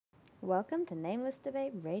Welcome to Nameless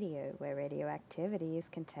Debate Radio, where radioactivity is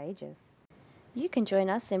contagious. You can join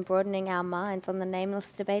us in broadening our minds on the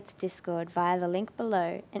Nameless Debates Discord via the link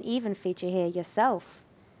below and even feature here yourself,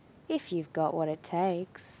 if you've got what it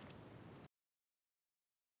takes.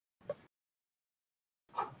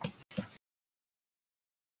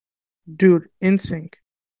 Dude, in sync.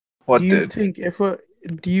 What, Do you dude?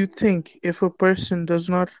 think if a person does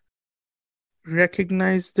not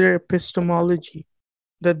recognize their epistemology,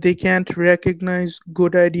 that they can't recognize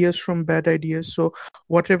good ideas from bad ideas? So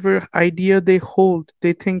whatever idea they hold,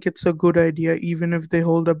 they think it's a good idea, even if they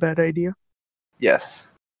hold a bad idea. Yes.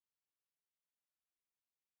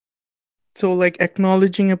 So like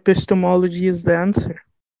acknowledging epistemology is the answer.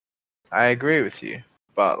 I agree with you,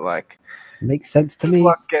 but like, Makes sense to good me.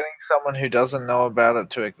 luck getting someone who doesn't know about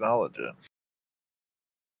it to acknowledge it.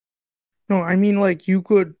 No, I mean like you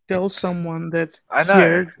could tell someone that I know.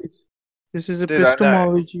 here, this is Dude, I know.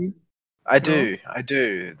 epistemology. I do.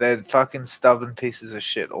 They're fucking stubborn pieces of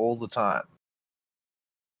shit all the time.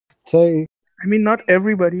 So, I mean, not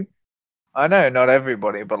everybody. I know, not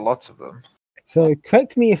everybody, but lots of them.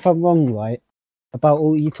 correct me if I'm wrong, right? About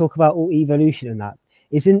all you talk about all evolution and that.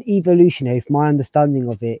 Isn't evolution, if my understanding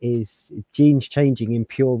of it is genes changing in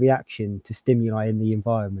pure reaction to stimuli in the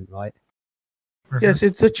environment, right? Yes,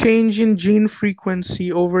 it's a change in gene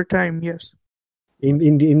frequency over time, yes.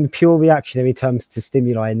 In pure reactionary terms to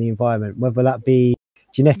stimuli in the environment, whether that be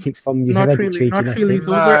genetics from your Not hereditary really. genetics.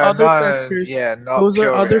 Those are other factors. Yeah, not Those are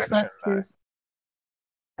pure other reaction, factors.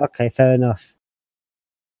 Okay, fair enough.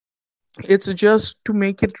 It's just to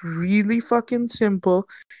make it really fucking simple.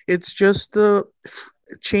 It's just the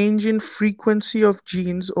change in frequency of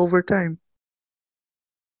genes over time.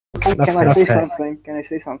 Can I say something? Can I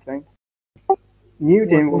say something?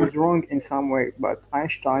 Newton was wrong in some way, but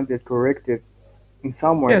Einstein did correct it in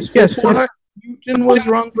some way. Yes. Newton was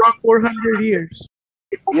wrong for 400 years.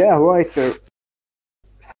 Yeah, right. So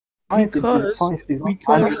Because science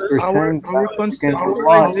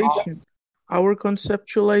our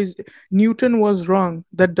conceptualization, Newton was wrong.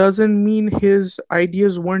 That doesn't mean his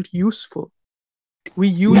ideas weren't useful. We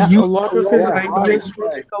used a lot of his ideas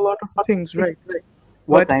to check a lot of things, right?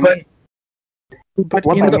 But in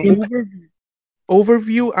the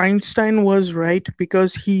overview, Einstein was right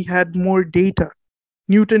because he had more data.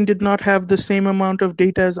 Newton did not have the same amount of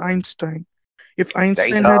data as Einstein. If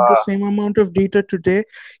Einstein had the same amount of data today,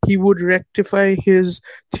 he would rectify his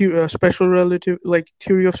theory of special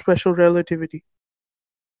relativity.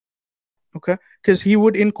 Okay, because he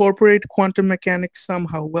would incorporate quantum mechanics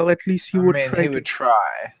somehow. Well, at least he would try. He would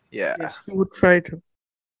try. Yeah. Yes, he would try to.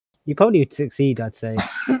 You probably would succeed, I'd say.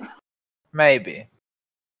 Maybe.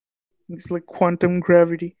 It's like quantum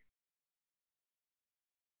gravity.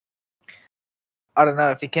 I don't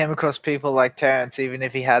know, if he came across people like Terence, even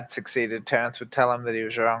if he had succeeded, Terence would tell him that he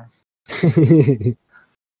was wrong. It's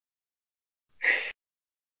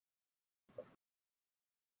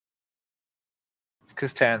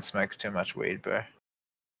because Terence smokes too much weed, bro.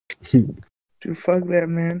 Dude, fuck that,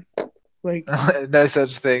 man. Like, no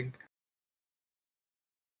such thing.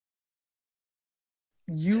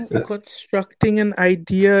 You constructing an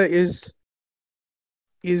idea is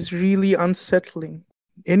really unsettling.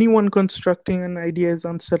 Anyone constructing an idea is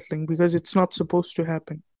unsettling because it's not supposed to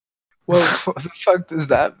happen. Well, what the fuck does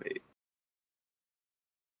that mean?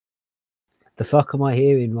 The fuck am I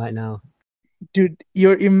hearing right now? Dude,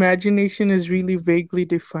 your imagination is really vaguely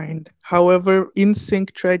defined. However,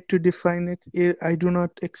 InSync tried to define it. I do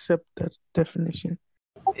not accept that definition.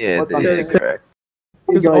 Yeah, that's correct.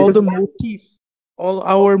 Because all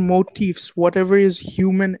our motifs, whatever is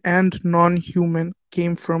human and non-human,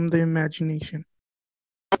 came from the imagination.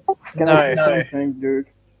 Can I say something, dude?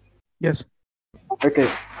 Yes. Okay,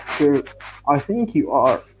 so I think you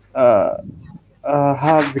are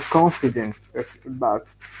have the confidence about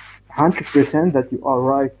 100% that you are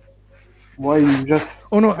right. Why you just?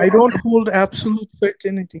 Oh no, I don't hold absolute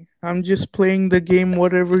certainty. I'm just playing the game,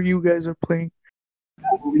 whatever you guys are playing.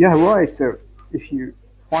 Yeah, right. So if you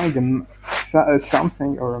find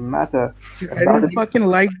something or a matter, I don't fucking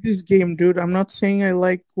like this game, dude. I'm not saying I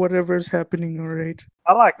like whatever's happening, alright?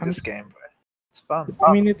 I like this game, bro. It's fun.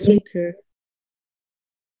 I mean, it's okay.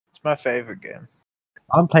 It's my favorite game.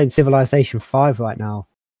 I'm playing Civilization 5 right now.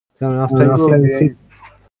 So I was playing Civilization.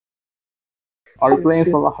 Are you playing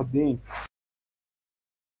Salahuddin?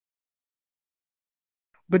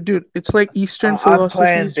 But dude, it's like Eastern philosophy. I'm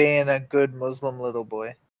playing being a good Muslim little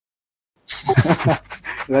boy.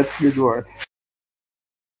 That's a good word.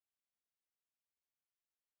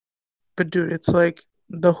 But dude, it's like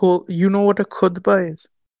the whole. You know what a khutbah is?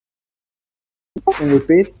 Can you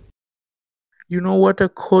repeat? You know what a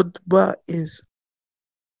khutbah is?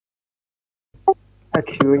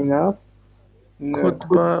 Actually, no.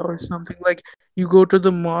 Khutbah or something like you go to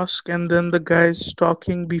the mosque and then the guy's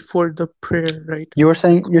talking before the prayer, right? You're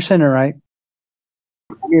saying it right?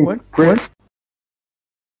 What?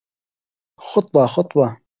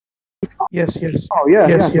 Khutbah. Yes. Oh yeah,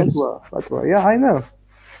 Yes. fatwa. Yeah, I know.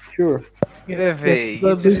 Sure. Yes. Vivi, The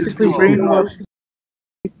you just basically talk. brainwash.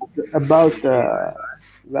 About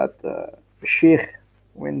that sheikh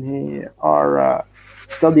when he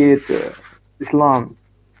studied Islam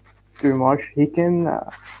too much, he can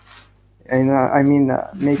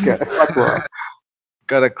make a fatwa.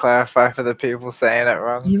 Gotta clarify for the people saying it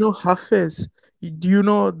wrong. You know Hafiz. Do you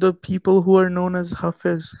know the people who are known as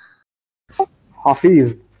Hafiz?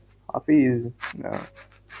 Hafiz. No.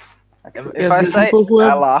 If Yes, I the say people who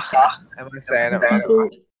have Allah, am I saying it wrong?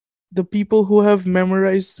 the people who have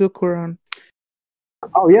memorized the Quran.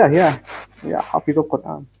 Oh yeah. Hafiz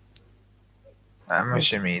al-Quran. I'm Yes.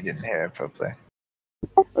 assuming you didn't hear it properly.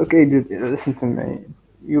 Okay, dude, listen to me.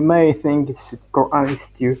 You may think Quran is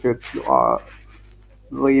stupid. You are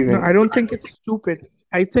believing. No, I don't think it's stupid.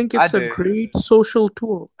 I think I it's a do. great social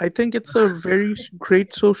tool. I think it's a very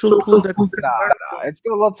great social tool that we can learn from. It's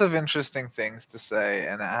got lots of interesting things to say,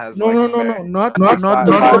 and it has No, very not the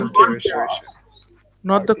insightful content, intuitions.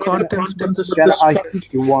 not the contents, but the Can I structure. speak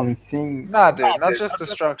to one thing? Nah, dude, not just the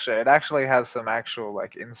structure. It actually has some actual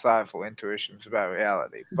insightful intuitions about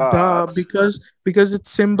reality. Duh, But because it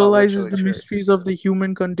symbolizes literally the true. mysteries of the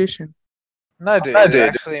human condition. No, dude, it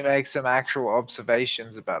actually makes some actual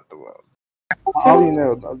observations about the world. How do you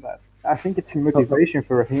know about that? I think it's a motivation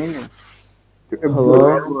for a human to observe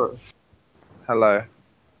Hello? the world. Hello.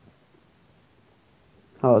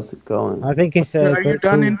 How's it going? I think it's a Are you great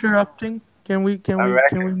done tool. interrupting? Can we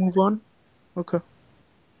move on? Okay.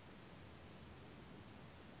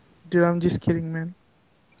 Dude, I'm just kidding, man.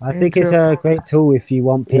 I think it's a great tool if you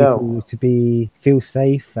want people to feel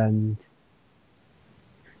safe and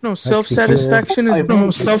No, self-satisfaction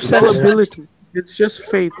is self-gullibility. It's just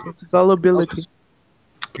faith. It's gullibility.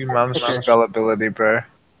 Your mom's just gullibility, bro.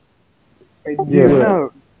 Do you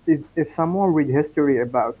know, if someone read history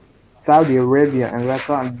about Saudi Arabia and that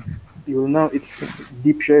time, you will know it's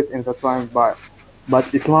deep shit in that time, but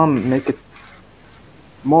Islam make it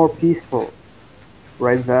more peaceful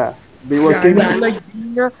right there. They were I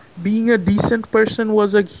mean, being a decent person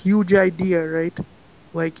was a huge idea, right?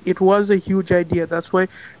 Like it was a huge idea. That's why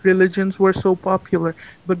religions were so popular.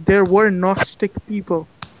 But there were Gnostic people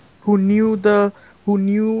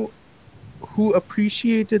who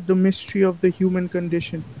appreciated the mystery of the human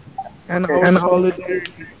condition and our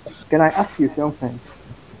solidarity. Can I ask you something?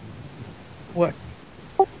 What?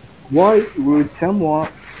 Why would someone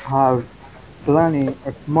have plenty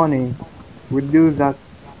of money would do that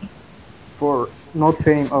for not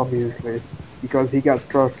fame, obviously, because he got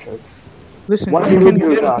tortured? Listen,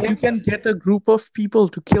 you can get a group of people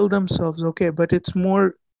to kill themselves, okay, but it's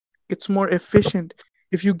more efficient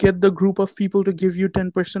if you get the group of people to give you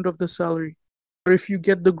 10% of the salary, or if you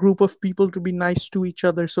get the group of people to be nice to each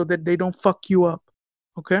other so that they don't fuck you up,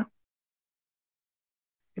 okay?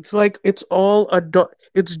 It's like it's all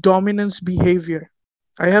it's dominance behavior.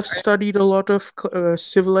 I have studied a lot of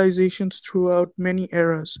civilizations throughout many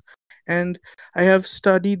eras, and I have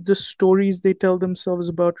studied the stories they tell themselves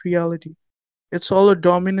about reality. It's all a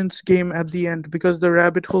dominance game at the end because the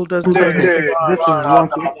rabbit hole doesn't exist. This is one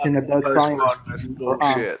question about science.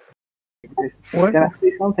 Bullshit. What? Can I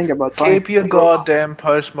say something about science? Keep your goddamn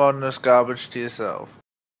postmodernist garbage to yourself.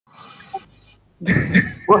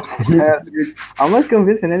 What? Dude, I'm not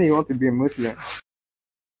convincing anyone to be a Muslim.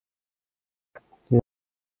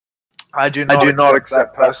 I do not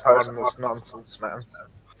accept postmodernist nonsense, man.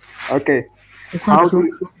 Okay. It's not so.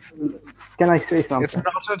 Can I say something? It's not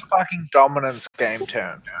a fucking dominance game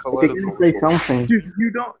turn. Okay, can I say something? Dude,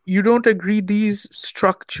 you don't agree these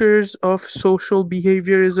structures of social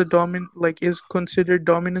behavior is is considered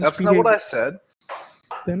dominance That's behavior? not what I said.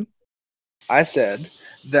 Then I said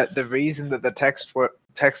that the reason that the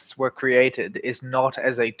texts were created is not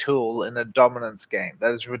as a tool in a dominance game.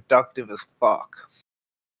 That is reductive as fuck.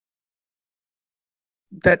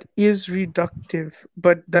 that is reductive,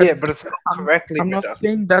 but it's not correctly I'm not reductive.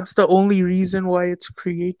 saying that's the only reason why it's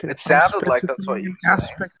created. It sounded like that's what specifying you an were saying.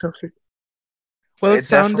 aspect of it. Well, it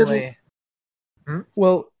sounded. Definitely.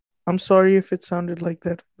 Well, I'm sorry if it sounded like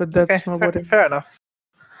that, but that's not what it. Fair enough.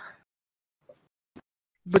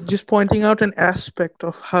 But just pointing out an aspect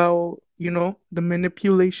of how, the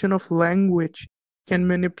manipulation of language can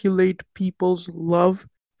manipulate people's love,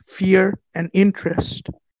 fear, and interest.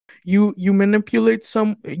 You manipulate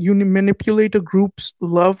a group's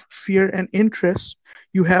love, fear, and interest.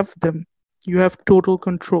 You have them. You have total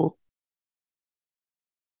control.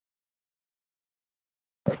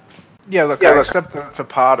 Yeah, look, I accept that it's a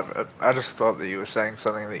part of it. I just thought that you were saying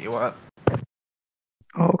something that you weren't.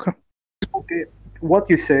 Oh, okay. Okay, what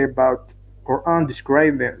you say about Quran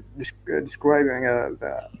describing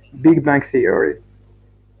the Big Bang Theory?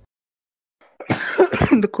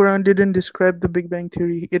 The Quran didn't describe the Big Bang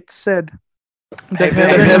Theory. It said the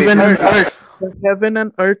heaven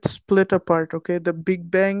and earth split apart. Okay, the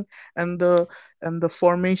Big Bang and the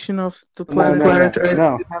formation of the planet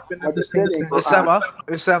Earth happened at the same time.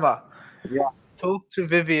 Usama. Yeah. Talk to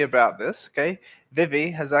Vivi about this, okay?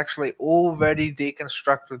 Vivi has actually already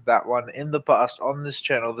deconstructed that one in the past on this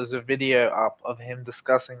channel. There's a video up of him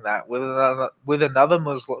discussing that with another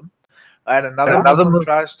Muslim. And another Muslim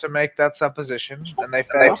tries to make that supposition, and they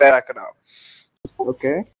fail to back it up.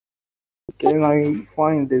 Okay. Can I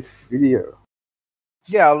find this video?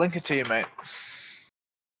 Yeah, I'll link it to you, mate.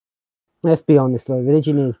 Let's be honest, though.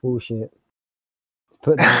 Religion is bullshit. Let's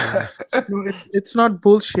put that out No, it's not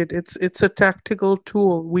bullshit. It's a tactical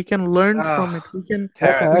tool. We can learn from it. We can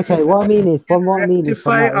okay. What I mean is,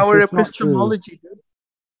 rectify our epistemology.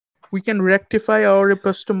 We can rectify our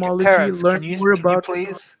epistemology. Terrence, learn more about.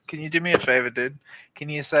 Can you do me a favor, dude? Can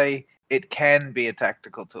you say it can be a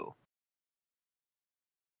tactical tool?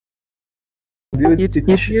 It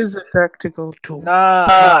is a tactical tool.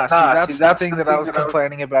 Nah. See, that's the thing that I was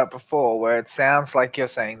complaining about before, where it sounds like you're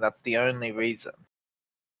saying that's the only reason.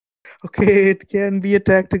 Okay, it can be a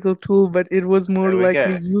tactical tool, but it was more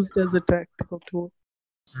likely used as a tactical tool.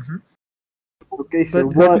 Mm-hmm. Okay, so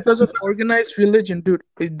but because of organized religion, dude,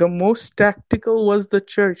 the most tactical was the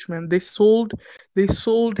church, man. They sold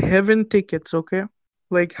heaven tickets, okay?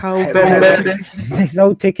 Like how they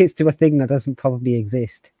sold tickets to a thing that doesn't probably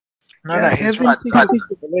exist. No, he's right.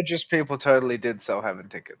 Religious people totally did sell heaven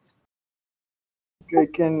tickets.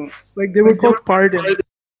 Like they were called pardons.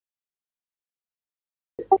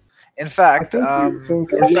 In fact, in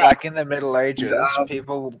the Middle Ages,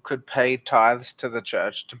 people could pay tithes to the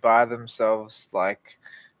church to buy themselves like,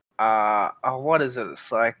 what is it?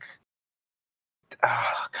 It's like,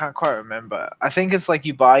 I can't quite remember. I think it's like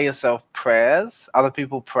you buy yourself prayers. Other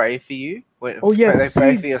people pray for you. They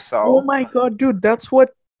pray for your soul. Oh my god, dude, that's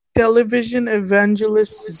what television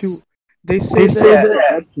evangelists do. They say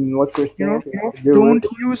that don't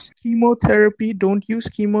use chemotherapy. Don't use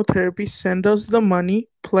chemotherapy. Send us the money.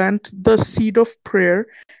 Plant the seed of prayer,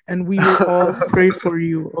 and we will all pray for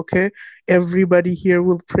you. Okay, everybody here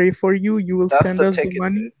will pray for you. You will send us the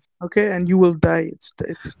money. Okay, and you will die. It's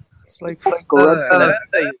like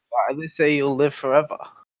they say you'll live forever.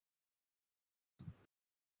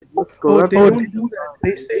 Oh, they don't do that.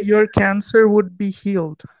 They say your cancer would be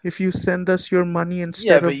healed if you send us your money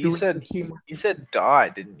instead of doing chemo. You said die,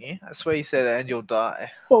 didn't you? I swear you said and you'll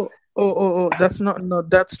die. Oh, that's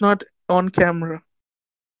not on camera.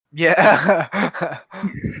 Yeah.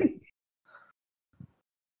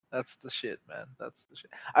 That's the shit, man. That's the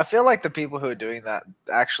shit. I feel like the people who are doing that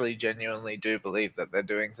actually genuinely do believe that they're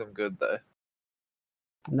doing some good, though.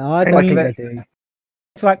 No, I don't think they do.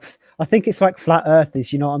 It's like, I think it's like flat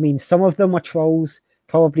earthers, you know what I mean? Some of them are trolls,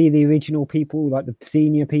 probably the original people, like the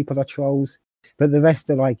senior people are trolls, but the rest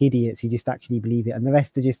are like idiots who just actually believe it, and the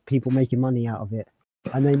rest are just people making money out of it.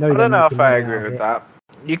 And they know. I don't know if I agree with that.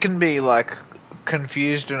 You can be like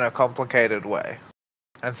confused in a complicated way.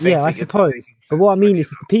 Yeah, I suppose. But what I mean is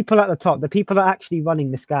the people at the top, the people that are actually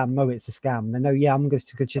running the scam know it's a scam. They know, I'm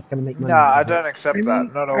just going to make money. No, I don't accept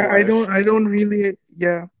that. Not always. I don't really.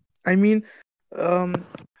 Yeah, I mean, you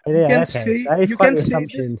can say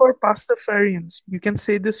this for Pastafarians. You can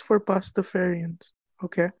say this for Pastafarians.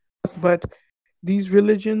 Okay, but these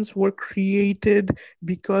religions were created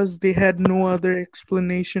because they had no other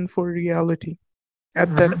explanation for reality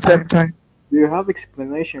at that time. Do you have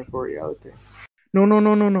explanation for reality?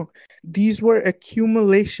 No. These were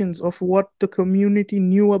accumulations of what the community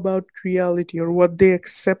knew about reality or what they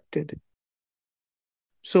accepted.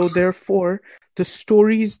 So therefore, the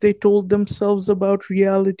stories they told themselves about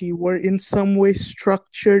reality were in some way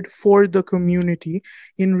structured for the community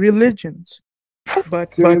in religions.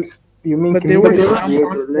 But you mean they were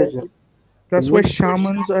religion. That's why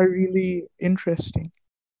shamans are really interesting.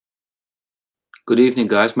 Good evening,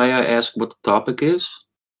 guys. May I ask what the topic is?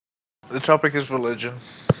 The topic is religion.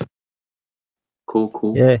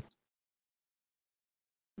 Cool. Yeah.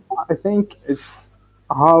 I think it's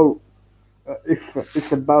how, if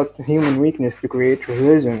it's about human weakness to create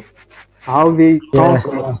religion, how they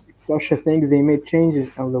conquer such a thing, they made changes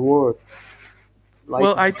in the world. Like,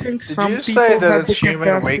 Well, I think Did some you say people that have it's the human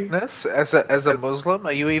capacity. weakness as a Muslim?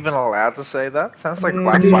 Are you even allowed to say that? Sounds like Dude,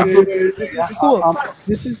 blasphemy. this yeah, is cool.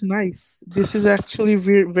 This is nice. This is actually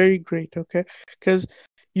very, very great, okay? Because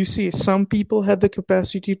you see, some people had the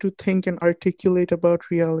capacity to think and articulate about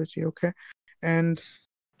reality, okay? And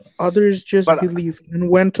others just But believed and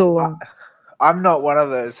went along. I'm not one of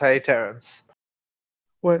those. Hey, Terrence.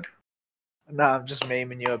 What? No, I'm just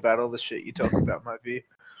memeing you about all the shit you talk about my view.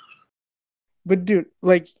 But dude,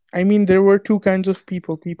 like, I mean, there were two kinds of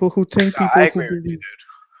people: people who think, No, I people who agree with you, believe.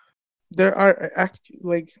 dude. There are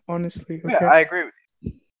like, honestly, Yeah, okay? I agree with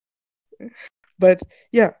you. But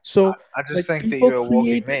yeah, so I just like think that people you're a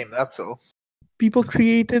walking meme, that's all.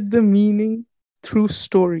 created the meaning through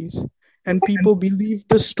stories, and people believed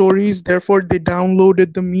the stories, therefore they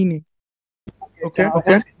downloaded the meaning. can Okay? I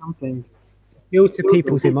ask something? Appeal to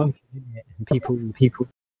people's emotion, isn't it? And people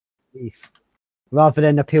belief, rather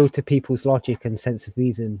than appeal to people's logic and sense of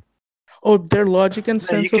reason. Oh, their logic and No,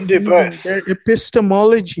 sense you can of do reason, both. their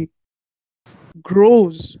epistemology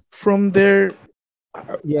grows from their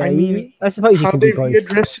Yeah, I mean, I suppose you how can they do both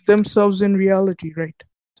readdress themselves in reality, right?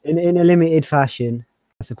 in a limited fashion,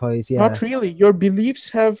 I suppose. Yeah. Not really. Your beliefs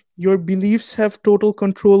have total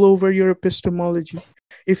control over your epistemology.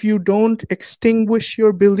 If you don't extinguish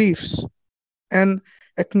your beliefs and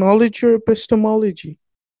acknowledge your epistemology,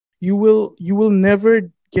 you will never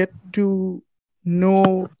get to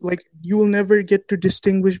know, like, you will never get to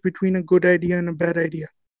distinguish between a good idea and a bad idea,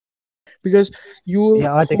 because you will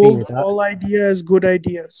Yeah, I'd agree hold with that. all ideas as good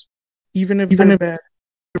ideas, even if they're bad.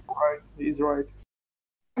 Right, he's right.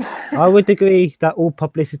 I would agree that all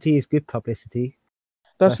publicity is good publicity.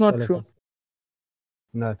 That's not relevant. true.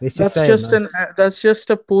 No, it's That's just saying. just that's just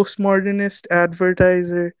a postmodernist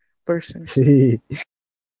advertiser person.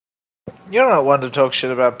 You're not one to talk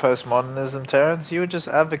shit about postmodernism, Terrence. You were just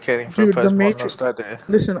advocating for Dude, a the Matrix. postmodernist idea.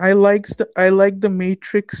 Listen, I like the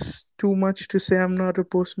Matrix too much to say I'm not a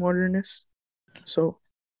postmodernist. So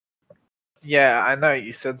Yeah, I know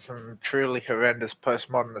you said some truly horrendous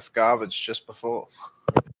postmodernist garbage just before.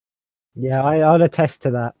 Yeah, I'll attest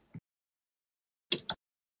to that.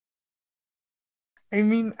 I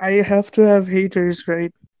mean, I have to have haters,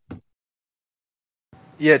 right?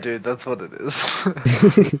 Yeah, dude, that's what it is.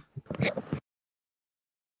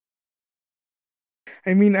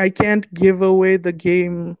 I mean, I can't give away the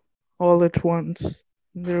game all at once.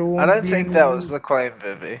 There I won't don't be think any. that was the claim,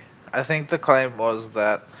 Vivi. I think the claim was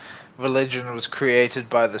that religion was created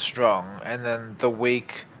by the strong, and then the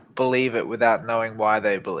weak believe it without knowing why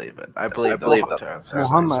they believe it. I believe that's what Terrence was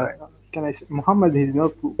Muhammad, saying. can I say Muhammad? He's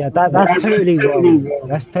not. Yeah, that's totally wrong.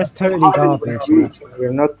 That's totally garbage. That.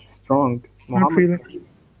 We're not strong. Not Muhammad, really.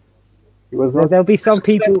 he was not. There'll be some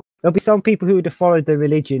people. There'll be some people who would have followed the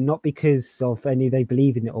religion not because of any they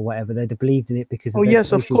believe in it or whatever. They'd have believed in it because of Oh their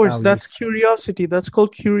yes, of social course. values. That's curiosity. That's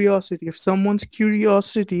called curiosity. If someone's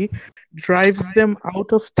curiosity drives them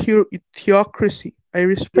out of theocracy, I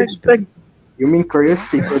respect them. You mean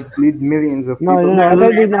curiosity could lead millions of No, people? no, no. I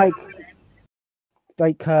don't mean like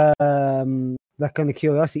that kind of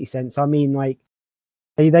curiosity sense. I mean like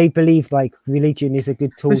they believe like religion is a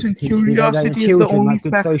good tool Listen, to teach curiosity is the children only like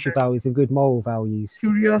good factor. social values and good moral values.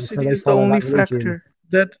 Curiosity they is the follow only that religion. factor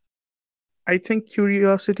that I think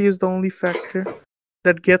curiosity is the only factor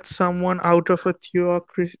that gets someone out of a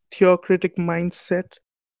theocritic mindset,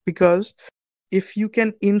 because if you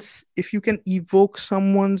can evoke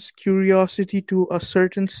someone's curiosity to a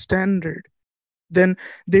certain standard, then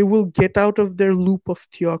they will get out of their loop of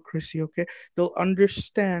theocracy. Okay, they'll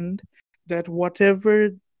understand that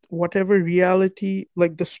whatever reality,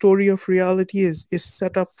 like the story of reality is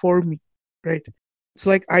set up for me, right? It's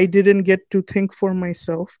like I didn't get to think for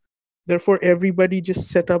myself, therefore everybody just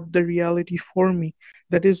set up the reality for me.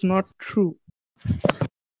 That is not true.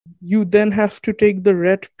 You then have to take the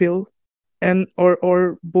red pill, and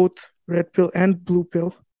or both red pill and blue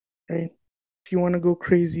pill, right? If you want to go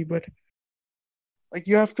crazy, but like,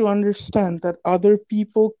 you have to understand that other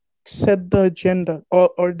people set the agenda,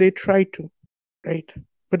 or they try to, right?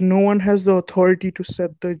 But no one has the authority to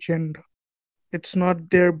set the agenda. It's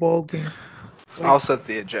not their ball game. I'll Like, set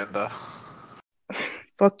the agenda.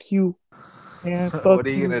 fuck you, man. What Fuck are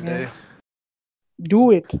you you, gonna man. do?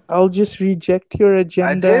 Do it. I'll just reject your I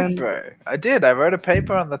agenda, did, and bro. I did. I wrote a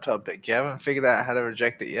paper on the topic. You haven't figured out how to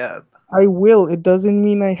reject it yet. I will. It doesn't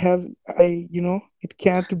mean it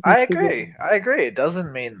can't be I figured agree. out. I agree. It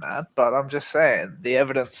doesn't mean that, but I'm just saying the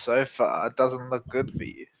evidence so far doesn't look good for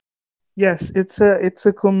you. Yes, it's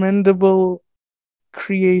a commendable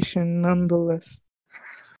creation nonetheless.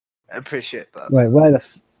 I appreciate that. Wait, where the?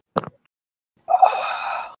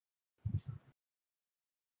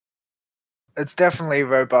 It's definitely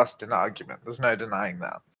robust in argument. There's no denying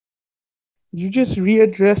that. You just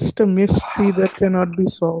readdressed a mystery that cannot be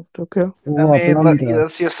solved, okay? Oh, I mean, blunder.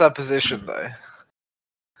 that's your supposition, though.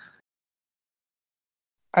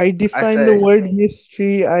 I define the word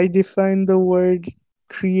mystery, I define the word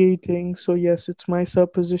creating, so yes, it's my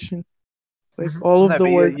supposition. Like all of No, the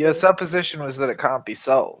but words. your supposition was that it can't be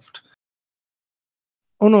solved.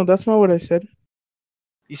 Oh no, that's not what I said.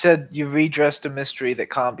 You said you redressed a mystery that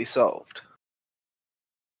can't be solved.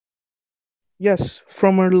 Yes,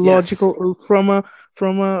 from a logical, from a.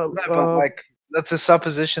 No, but like that's a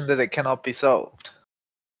supposition that it cannot be solved.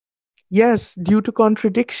 Yes, due to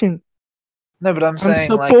contradiction. No, but I'm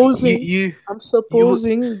saying supposing, like you. I'm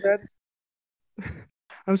supposing that.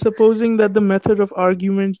 I'm supposing that the method of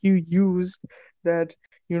argument you used, that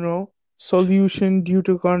solution due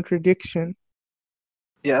to contradiction.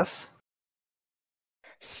 Yes.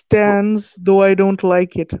 Stands, though I don't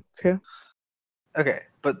like it. Okay. Okay,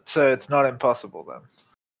 but so it's not impossible then.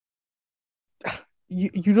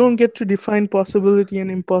 You don't get to define possibility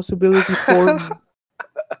and impossibility for me.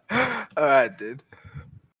 Alright, dude.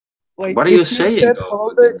 Like, what are you if saying? set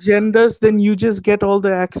all the agendas, then you just get all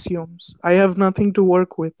the axioms. I have nothing to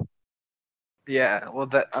work with. Yeah, well,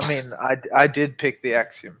 I did pick the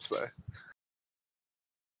axioms though.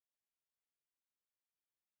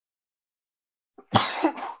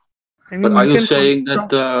 But are you saying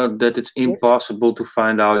that it's impossible to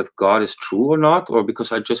find out if God is true or not, or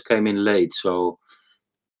because I just came in late? So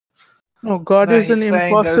no, God is an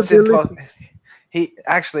impossibility.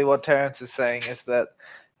 What Terence is saying is that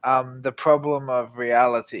the problem of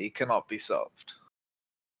reality cannot be solved,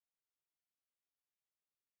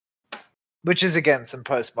 which is again some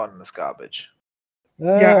postmodernist garbage.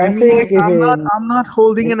 Yeah, I mean, like, I'm not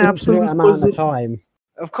holding an absolute position. Time.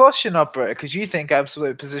 Of course you're not, bro, because you think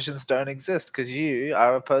absolute positions don't exist, because you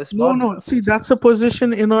are a postmodernist. No, see, that's a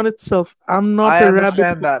position in on itself. I'm not I a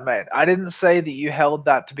understand that, mate. I didn't say that you held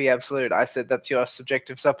that to be absolute. I said that's your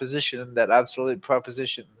subjective supposition that absolute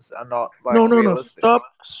propositions are not realistic. No.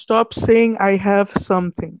 Stop saying I have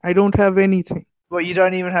something. I don't have anything. Well, you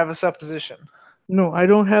don't even have a supposition. No, I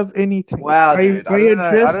don't have anything. Wow, dude. I don't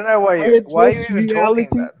know why are you even talking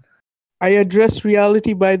then? I address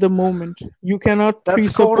reality by the moment. You cannot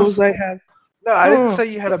presuppose I have. No, I didn't say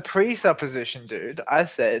you had a presupposition, dude. I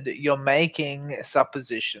said you're making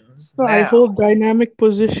suppositions No, now. I hold dynamic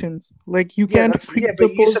positions. Like, you can't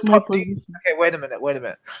presuppose my position. Okay, wait a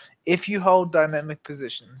minute. If you hold dynamic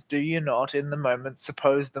positions, do you not, in the moment,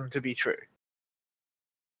 suppose them to be true?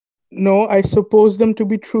 No, I suppose them to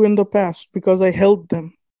be true in the past because I held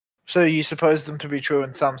them. So you suppose them to be true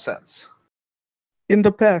in some sense? In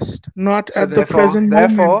the past, not at the present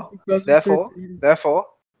moment. Therefore,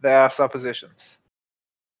 they are suppositions.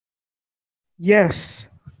 Yes.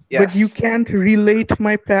 But you can't relate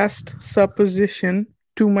my past supposition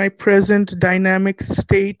to my present dynamic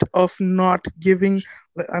state of not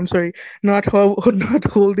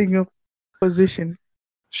holding a position.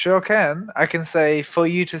 Sure can. I can say, for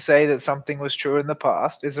you to say that something was true in the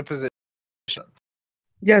past is a position.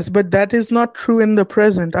 Yes, but that is not true in the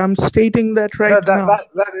present. I'm stating that now.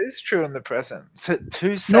 That is true in the present.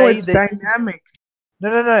 To say no, it's dynamic.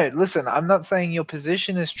 No. Listen, I'm not saying your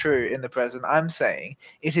position is true in the present. I'm saying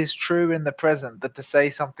it is true in the present that to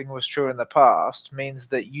say something was true in the past means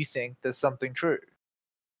that you think there's something true.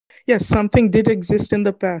 Yes, something did exist in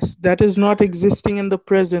the past. That is not existing in the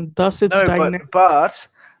present. Thus, it's dynamic. But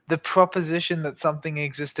the proposition that something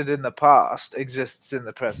existed in the past exists in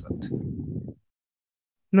the present.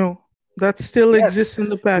 No, that still exists in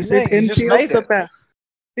the past. It entails the past.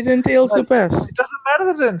 It entails the past. It doesn't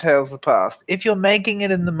matter that it entails the past. If you're making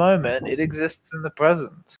it in the moment, it exists in the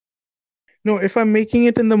present. No, if I'm making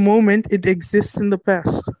it in the moment, it exists in the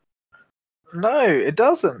past. No, it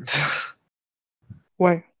doesn't.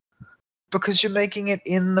 Why? Because you're making it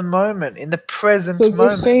in the moment, in the present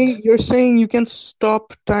moment. So you're saying you can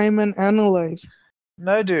stop time and analyze.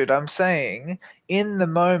 No, dude, I'm saying in the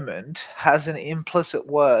moment has an implicit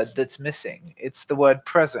word that's missing. It's the word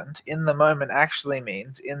present. In the moment actually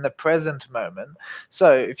means in the present moment.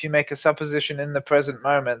 So if you make a supposition in the present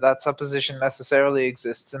moment, that supposition necessarily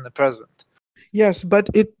exists in the present. Yes, but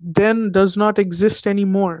it then does not exist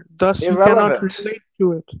anymore. Thus, you cannot relate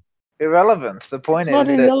to it. Irrelevant. The point is not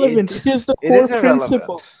irrelevant. It is the core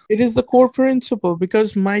principle. It is the core principle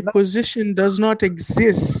because my position does not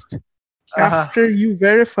exist after you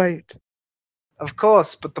verify it. Of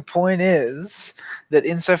course, but the point is that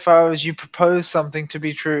insofar as you propose something to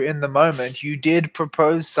be true in the moment, you did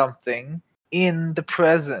propose something in the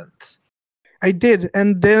present. I did,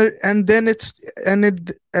 and then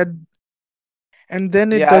and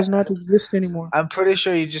then it does not exist anymore. I'm pretty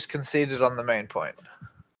sure you just conceded on the main point.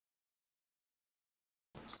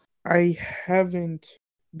 I haven't,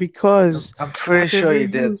 because I'm pretty sure you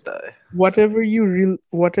did though. Whatever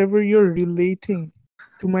you're relating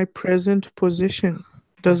to my present position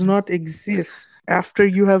does not exist after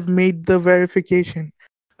you have made the verification.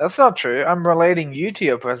 That's not true. I'm relating you to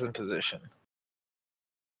your present position.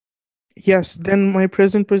 Yes, then my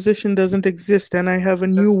present position doesn't exist and I have a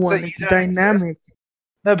new one. It's dynamic.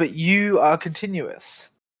 No, but you are continuous.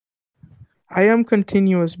 I am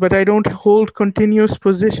continuous, but I don't hold continuous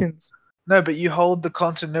positions. No, but you hold the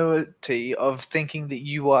continuity of thinking that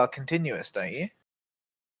you are continuous, don't you?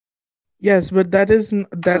 Yes, but that's not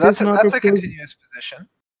a continuous position.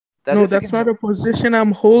 That's not a position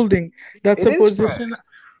I'm holding. That's a position.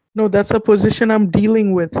 No, that's a position I'm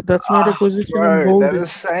dealing with. That's not a position I'm holding. They're the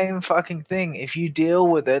same fucking thing. If you deal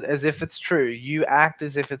with it as if it's true, you act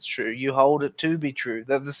as if it's true, you hold it to be true.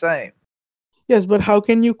 They're the same. Yes, but how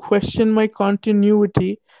can you question my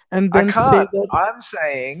continuity and then say that I'm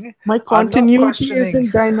saying my continuity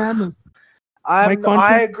isn't dynamic?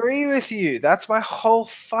 I agree with you. That's my whole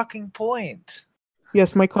fucking point.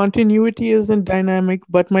 Yes, my continuity isn't dynamic,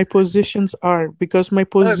 but my positions are, because my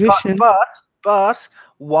positions. But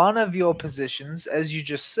one of your positions, as you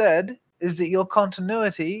just said, is that your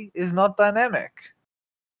continuity is not dynamic.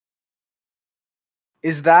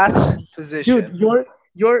 Is that position? Dude,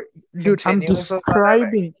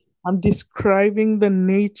 I'm describing the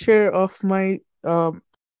nature of my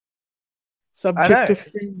subjective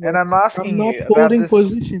framework. And I'm asking you about holding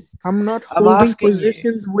positions. I'm not holding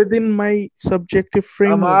positions within my subjective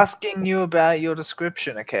framework. I'm asking you about your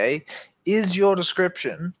description, okay? Is your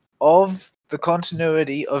description of the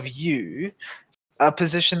continuity of you a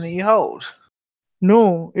position that you hold?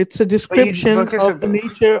 No, it's a description of the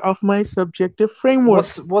nature of my subjective framework.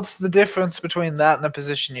 What's the difference between that and a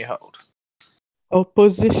position you hold? A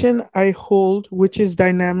position I hold, which is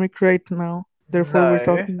dynamic right now. Therefore, we're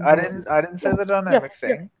talking about I didn't say the dynamic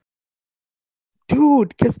thing. Dude,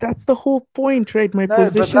 because that's the whole point, right? My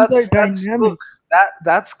positions are dynamic.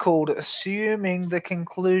 That's called assuming the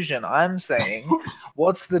conclusion. I'm saying,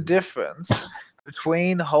 what's the difference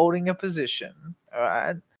between holding a position,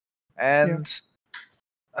 alright, and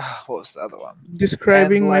what was the other one?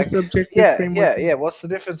 Describing my subjective framework. Yeah. What's the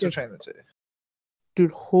difference between the two?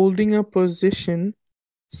 Dude, holding a position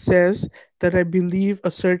says that I believe a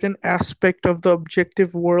certain aspect of the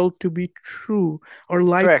objective world to be true or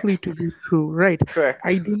likely to be true, right? Correct.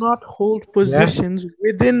 I do not hold positions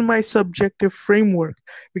within my subjective framework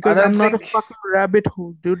because I'm not a fucking rabbit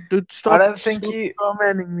hole, dude. Stop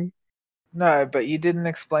commenting me. No, but you didn't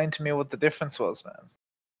explain to me what the difference was, man.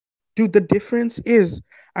 Dude, the difference is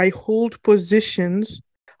I hold positions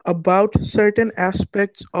about certain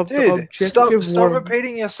aspects of the objective world. Stop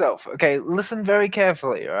repeating yourself. Okay, listen very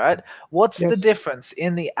carefully, alright? What's the difference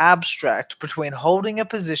in the abstract between holding a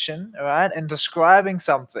position, alright, and describing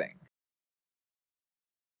something?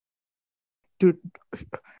 Dude,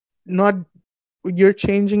 you're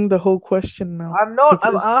changing the whole question now. I'm not.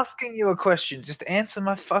 I'm asking you a question. Just answer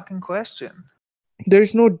my fucking question.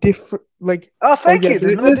 There's no difference. Oh, thank you.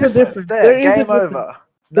 There is a difference. There is a difference. Over.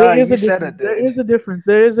 There is a difference.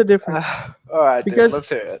 There is a difference. All right, because dude, let's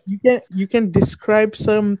hear it. You can describe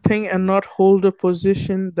something and not hold a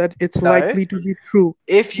position that it's likely to be true.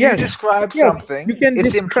 If you describe something, you can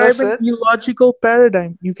describe an illogical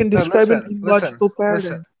paradigm. You can describe an illogical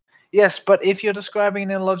paradigm. Yes, but if you're describing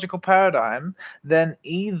an illogical paradigm, then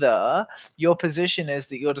either your position is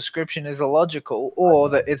that your description is illogical, or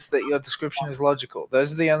that it's that your description is logical.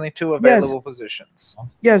 Those are the only two available positions.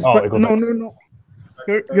 Yes, but no.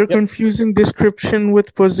 You're confusing description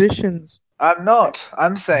with positions. I'm not.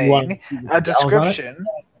 I'm saying a description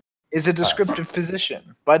is a descriptive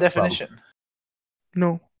position by definition.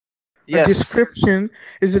 No. Yes. A description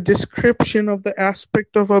is a description of the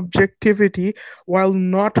aspect of objectivity while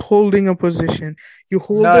not holding a position. You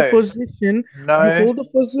hold a position. You hold a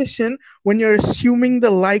position when you're assuming the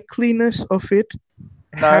likeliness of it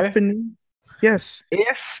happening. Yes.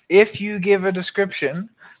 If you give a description,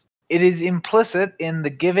 it is implicit in the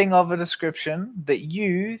giving of a description that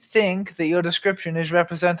you think that your description is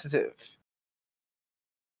representative.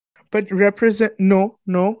 But no.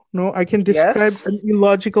 I can describe an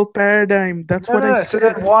illogical paradigm. That's what I said. So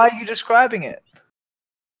then why are you describing it?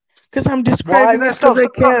 Because I'm describing it because I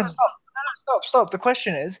can. Stop. The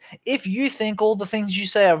question is, if you think all the things you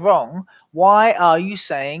say are wrong, why are you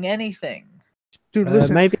saying anything? Dude,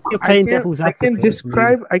 listen. Maybe you're playing devil's advocate.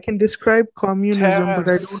 I can describe communism, but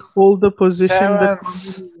I don't hold the position that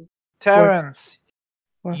communism. Terrence,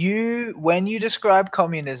 What? When you describe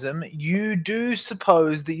communism, you do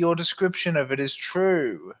suppose that your description of it is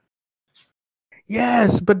true.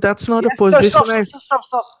 Yes, but that's not a Yes, no, position.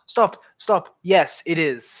 stop. Yes, it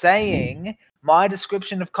is. Saying my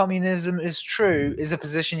description of communism is true is a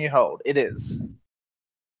position you hold. It is.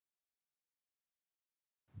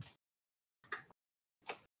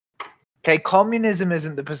 Okay, communism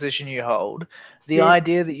isn't the position you hold. The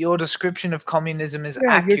idea that your description of communism is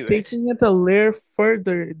You're accurate. taking it a layer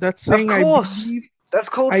further. That's saying Of course. I believe. That's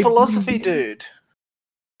called I philosophy, believe- dude.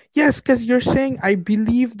 Yes, because you're saying I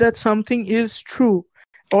believe that something is true,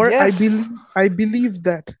 or Yes. I believe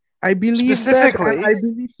that. I believe that, Specifically- and I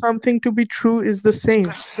believe something to be true is the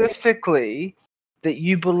same. Specifically, that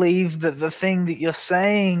you believe that the thing that you're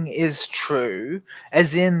saying is true,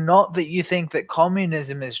 as in not that you think that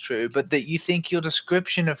communism is true, but that you think your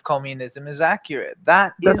description of communism is accurate.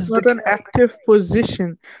 That's not an active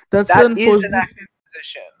position. That is an position. active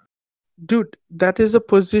position. Dude, that is a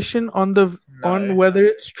position on No. whether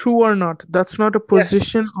it's true or not. That's not a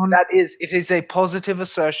position on. It is a positive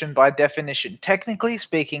assertion by definition. Technically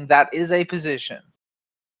speaking, that is a position.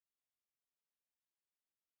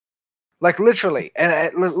 Like literally,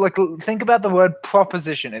 and like think about the word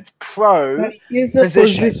proposition. It's pro That is a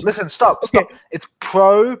position. position. Listen, stop. It's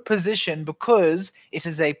pro position because it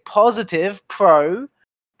is a positive pro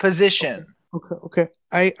position. Okay.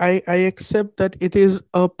 I accept that it is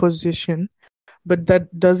a position, but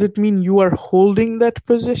that does it mean you are holding that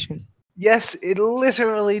position? Yes, it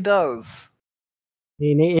literally does.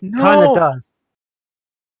 It kind of does.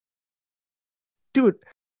 Dude,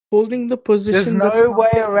 holding the position. There's no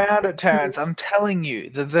way around it, Terrence. I'm telling you,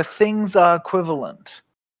 the things are equivalent.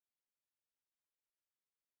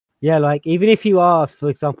 Yeah, like even if you are, for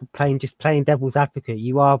example, playing devil's advocate,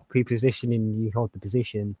 you are prepositioning, you hold the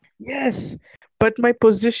position. Yes, but my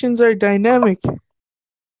positions are dynamic.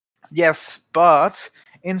 Yes, but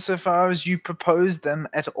insofar as you propose them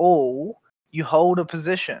at all, you hold a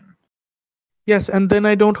position. Yes, and then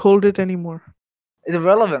I don't hold it anymore. It's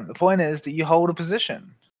irrelevant. The point is that you hold a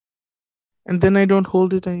position. And then I don't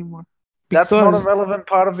hold it anymore. That's not a relevant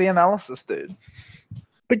part of the analysis, dude.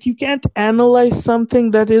 But you can't analyze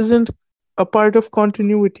something that isn't a part of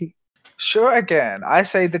continuity. Sure, again, I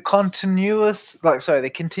say the continuous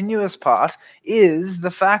part is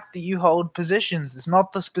the fact that you hold positions. It's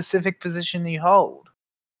not the specific position you hold.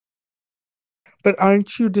 But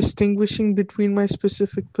aren't you distinguishing between my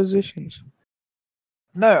specific positions?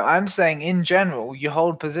 No, I'm saying in general, you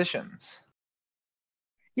hold positions.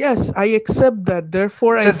 Yes, I accept that.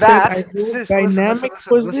 Therefore, I said I hold dynamic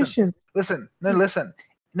positions. Listen.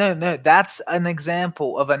 No, that's an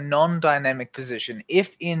example of a non-dynamic position.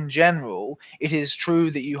 If in general it is true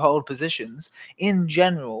that you hold positions, in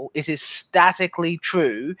general it is statically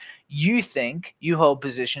true. You think you hold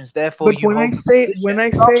positions, therefore But you when hold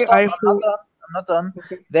I say I hold, I'm not done.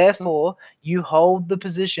 Okay. Therefore, you hold the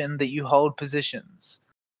position that you hold positions.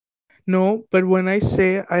 No, but when I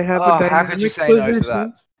say I have a dynamic how could you say position, no to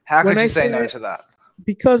that? How could you say no to that?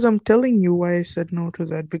 Because I'm telling you why I said no to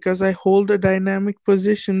that. Because I hold a dynamic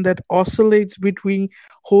position that oscillates between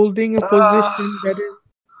holding a position that is.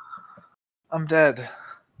 I'm dead.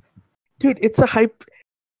 Dude, it's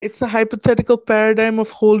a hypothetical paradigm of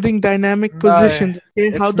holding dynamic positions.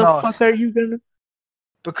 Okay, how the fuck are you gonna?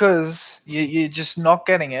 Because you're just not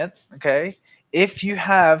getting it. Okay. If you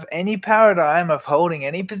have any paradigm of holding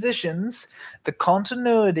any positions, the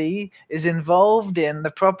continuity is involved in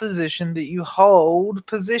the proposition that you hold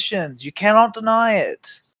positions. You cannot deny it.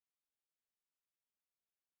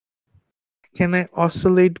 Can I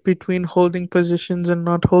oscillate between holding positions and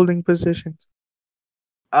not holding positions?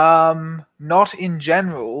 Not in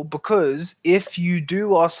general, because if you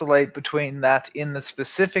do oscillate between that in the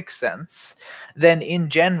specific sense, then in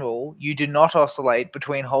general you do not oscillate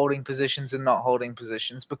between holding positions and not holding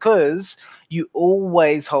positions, because you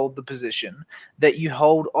always hold the position that you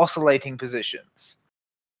hold oscillating positions.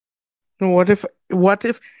 No, what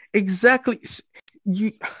if exactly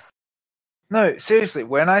you? No, seriously,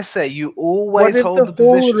 when I say you always hold the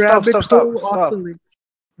position, stop.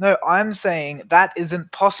 No, I'm saying that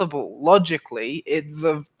isn't possible. Logically,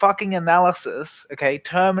 the fucking analysis, okay,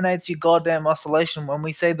 terminates your goddamn oscillation when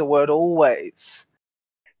we say the word always.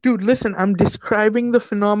 Dude, listen, I'm describing the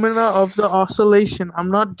phenomena of the oscillation. I'm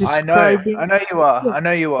not describing... I know you are. Yes. I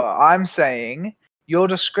know you are. I'm saying your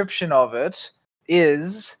description of it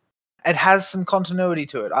has some continuity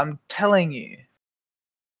to it. I'm telling you.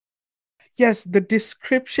 Yes, the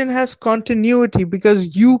description has continuity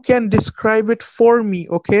because you can describe it for me,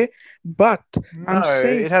 okay? But I'm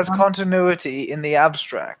saying it has continuity in the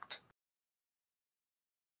abstract.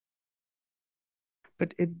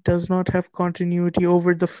 But it does not have continuity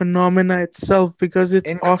over the phenomena itself because it's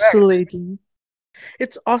Incorrect. oscillating.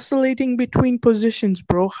 It's oscillating between positions,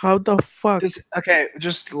 bro. How the fuck? Okay,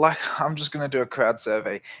 I'm just gonna do a crowd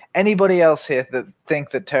survey. Anybody else here that think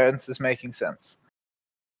that Terrence is making sense?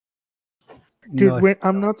 Dude, No.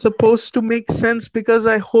 I'm not supposed to make sense because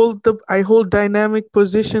I hold dynamic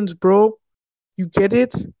positions, bro. You get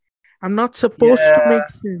it? I'm not supposed to make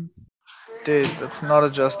sense. Dude, that's not a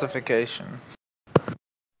justification.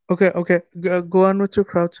 Okay. Go on with your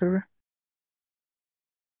crowd survey.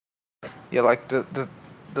 Yeah, like,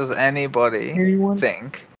 does anybody Anyone?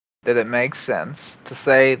 think that it makes sense to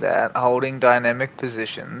say that holding dynamic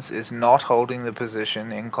positions is not holding the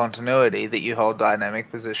position in continuity that you hold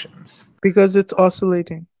dynamic positions? Because it's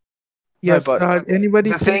oscillating. Yes. No, but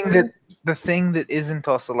anybody the think thing that isn't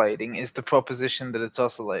oscillating is the proposition that it's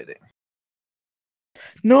oscillating.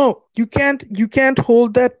 No, you can't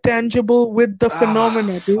hold that tangible with the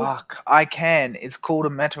phenomena, dude. Fuck, I can. It's called a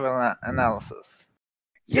meta-analysis.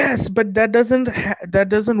 Yes, but that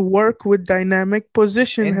doesn't work with dynamic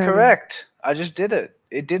position. Incorrect. I just did it.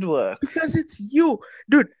 It did work. Because it's you,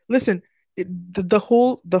 dude. Listen, the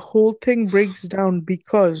whole thing breaks down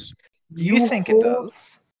because You think it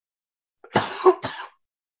does?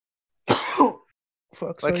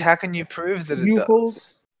 Fuck, Like, sorry. how can you prove that it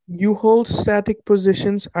does? You hold static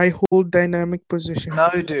positions. I hold dynamic positions. No,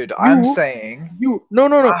 dude. I'm saying. No.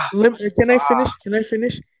 Can I finish? Can I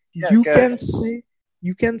finish? Yeah, You go.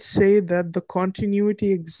 can say that the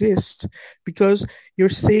continuity exists because you're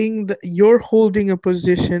saying that you're holding a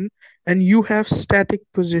position and you have static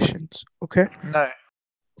positions. Okay. No.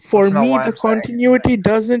 For me, the continuity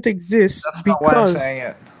doesn't exist That's because. not why I'm saying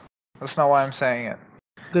it. That's not why I'm saying it.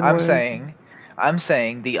 Then I'm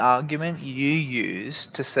saying the argument you use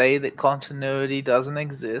to say that continuity doesn't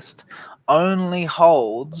exist only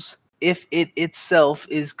holds if it itself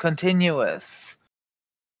is continuous.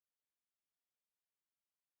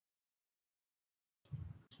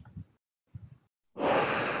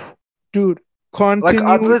 Dude,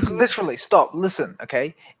 continuity. Like, literally, stop, listen,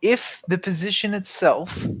 okay? If the position itself,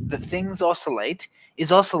 the things oscillate,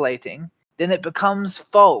 is oscillating, then it becomes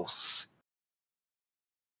false.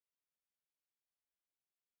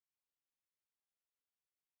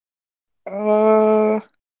 I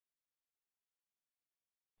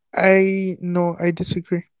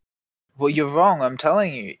disagree. Well, you're wrong, I'm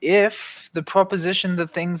telling you. If the proposition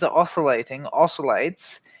that things are oscillating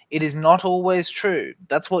oscillates, it is not always true.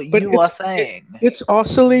 That's what you are saying. It's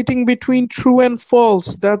oscillating between true and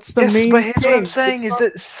false. That's the main thing. Yes, but here's what I'm saying is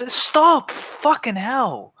that stop, fucking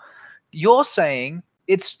hell. You're saying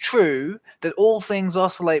it's true that all things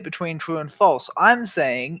oscillate between true and false. I'm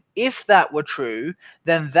saying if that were true,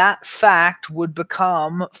 then that fact would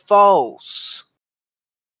become false.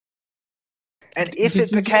 And if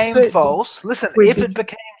it became false, listen, if it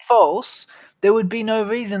became false, there would be no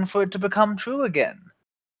reason for it to become true again.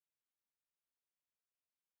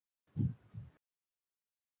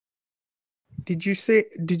 Did you say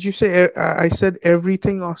I said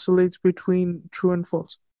everything oscillates between true and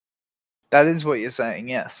false? That is what you're saying,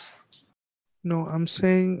 yes. No, I'm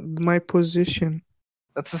saying my position.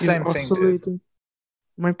 That's the same thing, dude.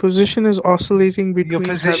 My position is oscillating between. Your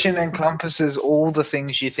position encompasses all the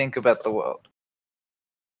things you think about the world.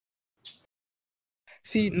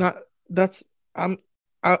 See,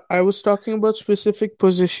 I was talking about specific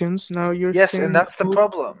positions. Now you're saying. Yes, and that's the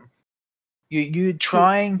problem. You're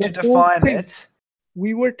trying to define it.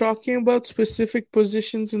 We were talking about specific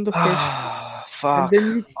positions in the first. Fuck.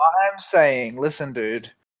 I'm saying, listen,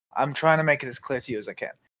 dude. I'm trying to make it as clear to you as I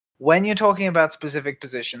can. When you're talking about specific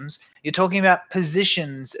positions, you're talking about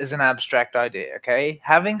positions as an abstract idea, okay?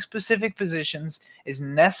 Having specific positions is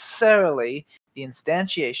necessarily the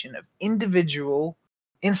instantiation of individual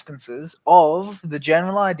instances of the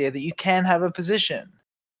general idea that you can have a position.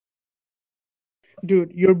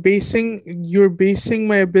 Dude, you're basing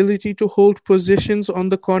my ability to hold positions on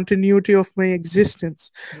the continuity of my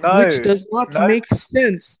existence, which does not make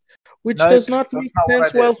sense. Which does not make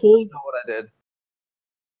sense while holding. That's not what I did.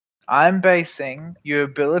 I'm basing your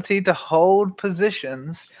ability to hold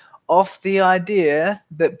positions off the idea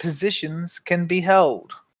that positions can be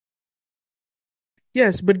held.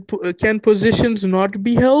 Yes, but can positions not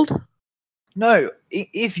be held? No,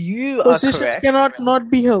 if you positions are correct, cannot not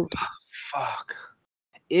be held. Fuck.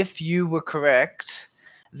 If you were correct,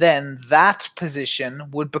 then that position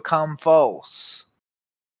would become false.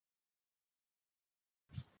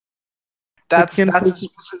 That's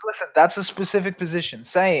a specific position.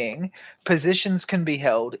 Saying positions can be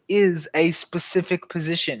held is a specific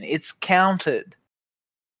position. It's counted.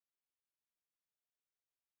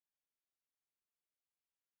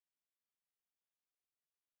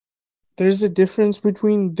 There's a difference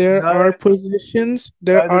between there No, are positions,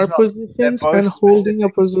 no, there's not. They're both and holding a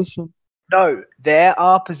specific. position. No, there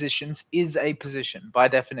are positions is a position by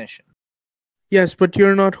definition. Yes, but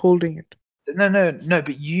you're not holding it. No,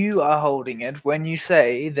 but you are holding it when you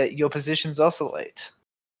say that your positions oscillate.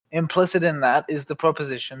 Implicit in that is the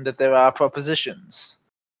proposition that there are propositions.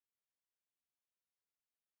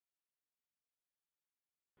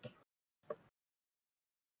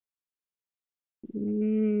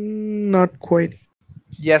 Not quite.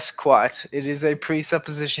 Yes, quite. It is a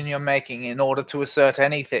presupposition you're making in order to assert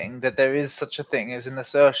anything that there is such a thing as an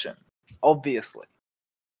assertion. Obviously.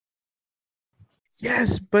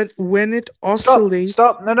 Yes, but when it oscillates.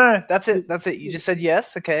 Stop. No. That's it. You just said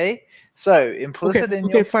yes. Okay. So implicit in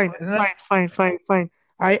your. Fine.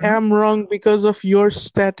 I am wrong because of your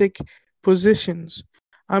static positions.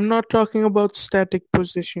 I'm not talking about static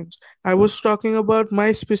positions. I was talking about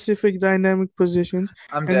my specific dynamic positions.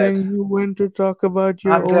 I'm and dead. Then you went to talk about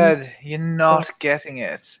your I'm own. dead. You're not getting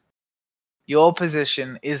it. Your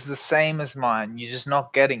position is the same as mine. You're just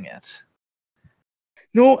not getting it.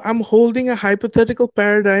 No, I'm holding a hypothetical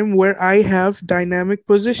paradigm where I have dynamic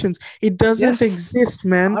positions. It doesn't exist,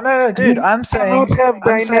 man. Oh, no, dude. I'm saying.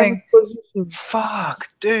 Positions. Fuck,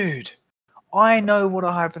 dude. I know what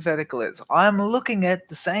a hypothetical is. I'm looking at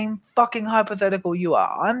the same fucking hypothetical you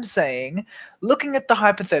are. I'm saying, looking at the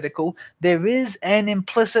hypothetical, there is an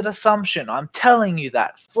implicit assumption. I'm telling you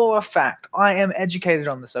that for a fact. I am educated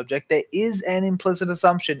on the subject. There is an implicit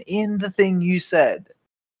assumption in the thing you said.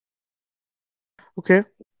 Okay.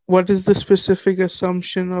 What is the specific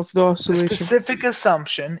assumption of the oscillation? The specific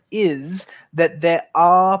assumption is that there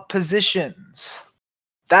are positions.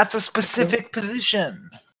 That's a specific position.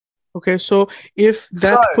 Okay, so if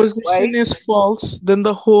that position is false, then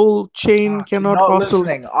the whole chain cannot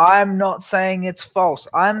oscillate. Listening. I'm not saying it's false.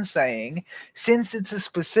 I'm saying since it's a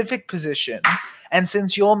specific position, and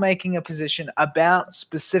since you're making a position about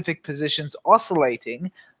specific positions oscillating,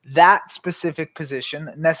 that specific position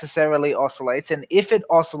necessarily oscillates, and if it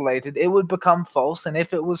oscillated, it would become false, and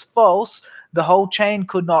if it was false, the whole chain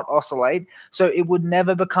could not oscillate, so it would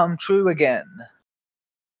never become true again.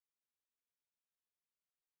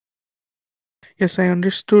 Yes, I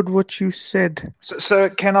understood what you said. So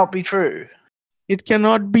it cannot be true. It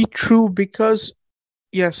cannot be true because,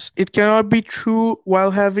 yes, it cannot be true while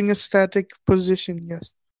having a static position,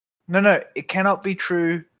 yes. No, it cannot be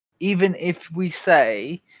true even if we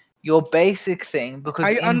say your basic thing, because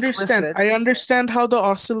I understand how the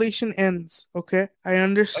oscillation ends, okay? I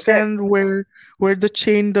understand where the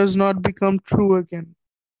chain does not become true again,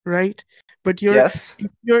 right? But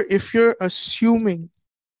if you're assuming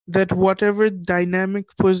that whatever dynamic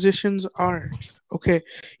positions are, okay,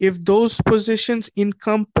 if those positions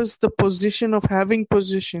encompass the position of having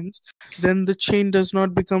positions, then the chain does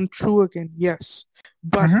not become true again, yes.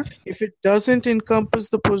 But if it doesn't encompass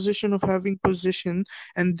the position of having position,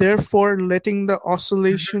 and therefore letting the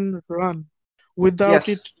oscillation run without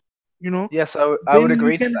it, Yes, I would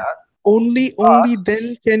agree to that. Only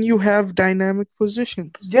then can you have dynamic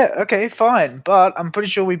positions. Yeah, okay, fine. But I'm pretty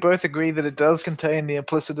sure we both agree that it does contain the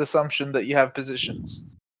implicit assumption that you have positions.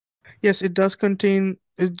 Yes, it does contain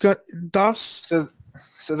thus.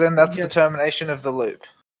 So then that's the termination of the loop.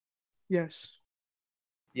 Yes.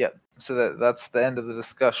 Yep. So that's the end of the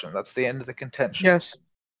discussion. That's the end of the contention.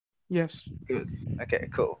 Yes. Good. Okay,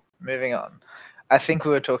 cool. Moving on. I think we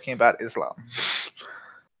were talking about Islam.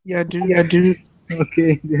 Yeah, dude.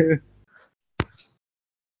 Okay, dude.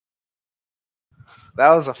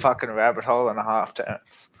 That was a fucking rabbit hole and a half,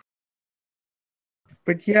 Terrence.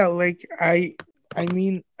 But yeah, like I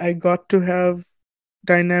mean, I got to have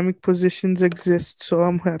dynamic positions exist, so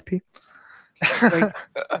I'm happy. Like,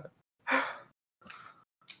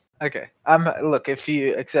 okay. Look, if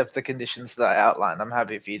you accept the conditions that I outlined, I'm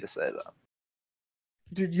happy for you to say that.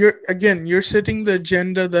 Dude, you're setting the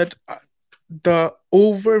agenda that the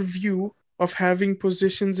overview of having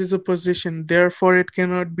positions is a position, therefore it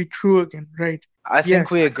cannot be true again, right? I think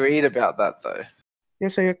we agreed about that, though.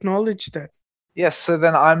 Yes, I acknowledge that. Yes, so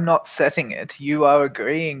then I'm not setting it. You are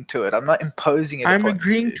agreeing to it. I'm not imposing it. I'm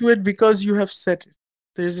agreeing to it because you have set it.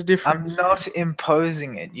 There's a difference. I'm not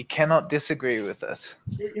imposing it. You cannot disagree with it.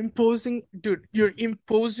 You're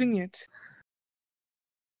imposing it.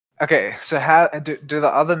 Okay, so how do the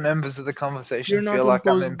other members of the conversation feel like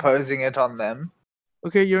I'm imposing it on them?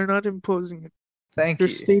 Okay, you're not imposing it. Thank you.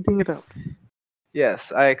 You're stating it out.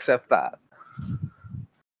 Yes, I accept that.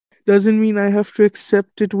 Doesn't mean I have to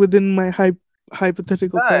accept it within my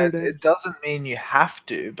hypothetical paradigm. It doesn't mean you have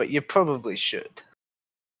to, but you probably should.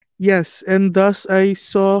 Yes, and thus I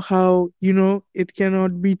saw how, it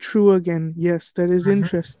cannot be true again. Yes, that is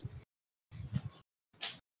interesting.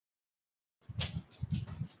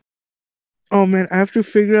 Oh man, I have to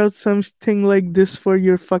figure out something like this for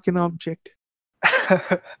your fucking object.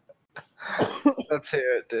 Let's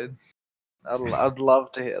hear it, dude. I'd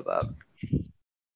love to hear that.